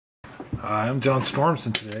Hi, I'm John Storms,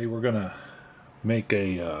 and today we're going to make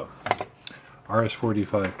a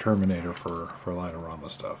RS485 Terminator for Light-O-Rama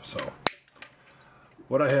stuff. So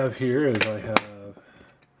what I have here is I have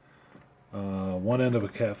one end of a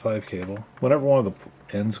Cat5 cable. Whenever one of the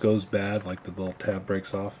ends goes bad, like the little tab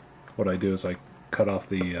breaks off, what I do is I cut off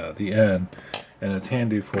the end, and it's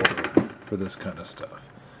handy for this kind of stuff.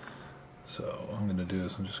 So what I'm going to do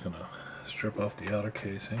is I'm just going to strip off the outer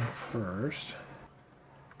casing first.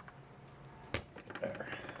 There.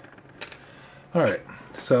 Alright,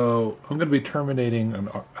 so I'm going to be terminating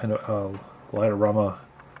a Light-O-Rama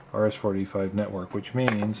RS485 network, which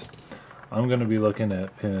means I'm going to be looking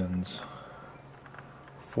at pins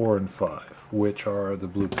 4 and 5, which are the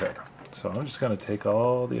blue pair. So I'm just going to take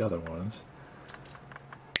all the other ones.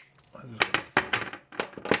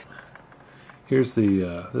 Here's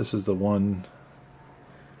the, this is the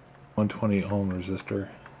 120 ohm resistor.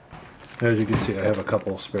 As you can see, I have a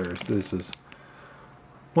couple spares. This is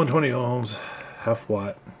 120 ohms, half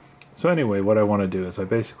watt. So anyway, what I want to do is I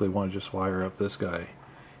basically want to just wire up this guy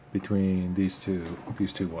between these two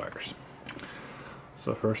wires.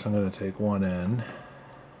 So first I'm going to take one end,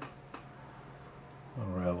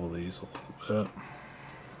 unravel these a little bit.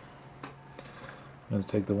 I'm going to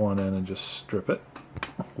take the one end and just strip it,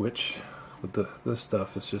 which with this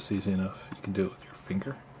stuff is just easy enough. You can do it with your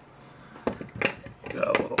finger.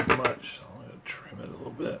 Got a little much, so I'm going to trim it a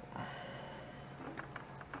little bit.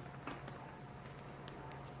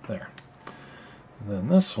 There. And then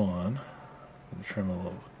this one, I'm going to trim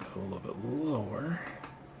go a little bit lower.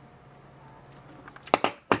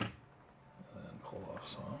 And then pull off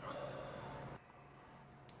some.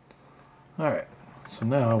 Alright, so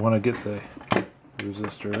now I want to get the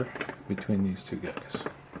resistor between these two guys.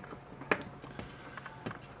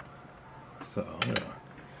 So I'm going to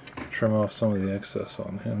trim off some of the excess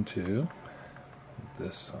on him too,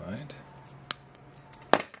 this side.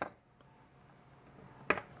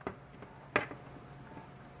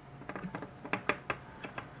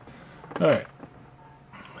 Alright,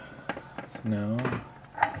 so now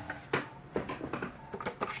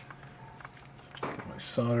get my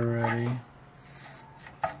solder ready,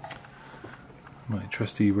 my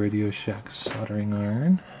trusty Radio Shack soldering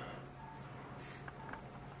iron.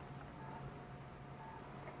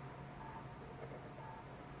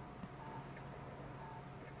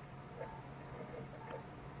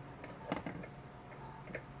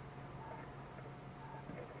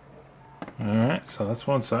 Alright, so that's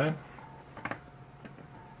one side.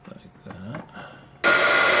 Like that.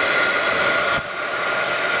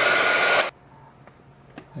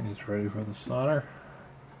 I think it's ready for the solder.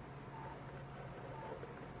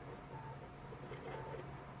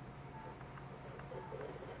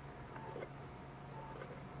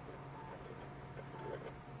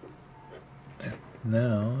 And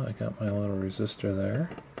now I got my little resistor there.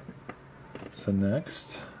 So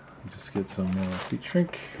next, I just get some more heat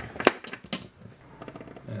shrink.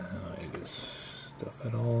 And I just stuff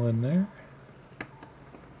it all in there.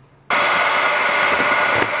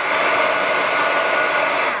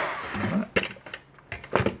 Alright.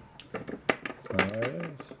 So there it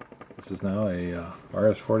is. This is now a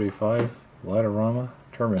RS485 Light-O-Rama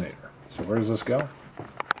Terminator. So where does this go?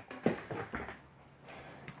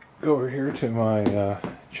 Go over here to my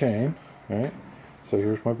chain, right? So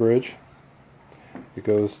here's my bridge. It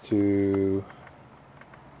goes to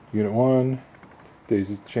unit 1,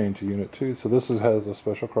 daisy chain to unit 2. So this has a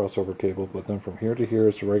special crossover cable, but then from here to here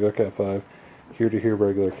it's a regular Cat5, here to here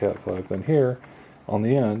regular Cat5, then here on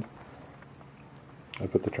the end I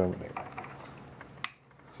put the Terminator.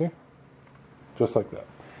 See? Just like that.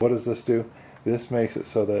 What does this do? This makes it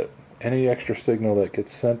so that any extra signal that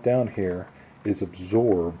gets sent down here is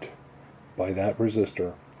absorbed by that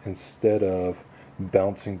resistor instead of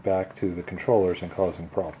bouncing back to the controllers and causing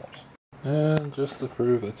problems. And just to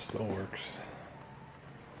prove it still works.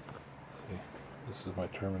 See, this is my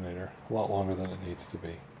Terminator. A lot longer than it needs to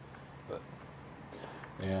be.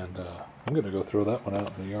 I'm going to go throw that one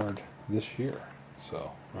out in the yard this year.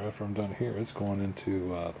 So right after I'm done here, it's going into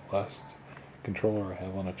the last controller I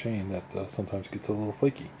have on a chain that sometimes gets a little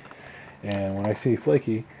flaky. And when I see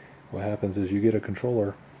flaky, what happens is you get a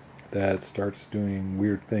controller that starts doing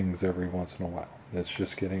weird things every once in a while. It's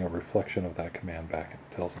just getting a reflection of that command back and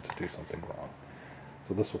it tells it to do something wrong.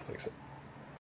 So this will fix it.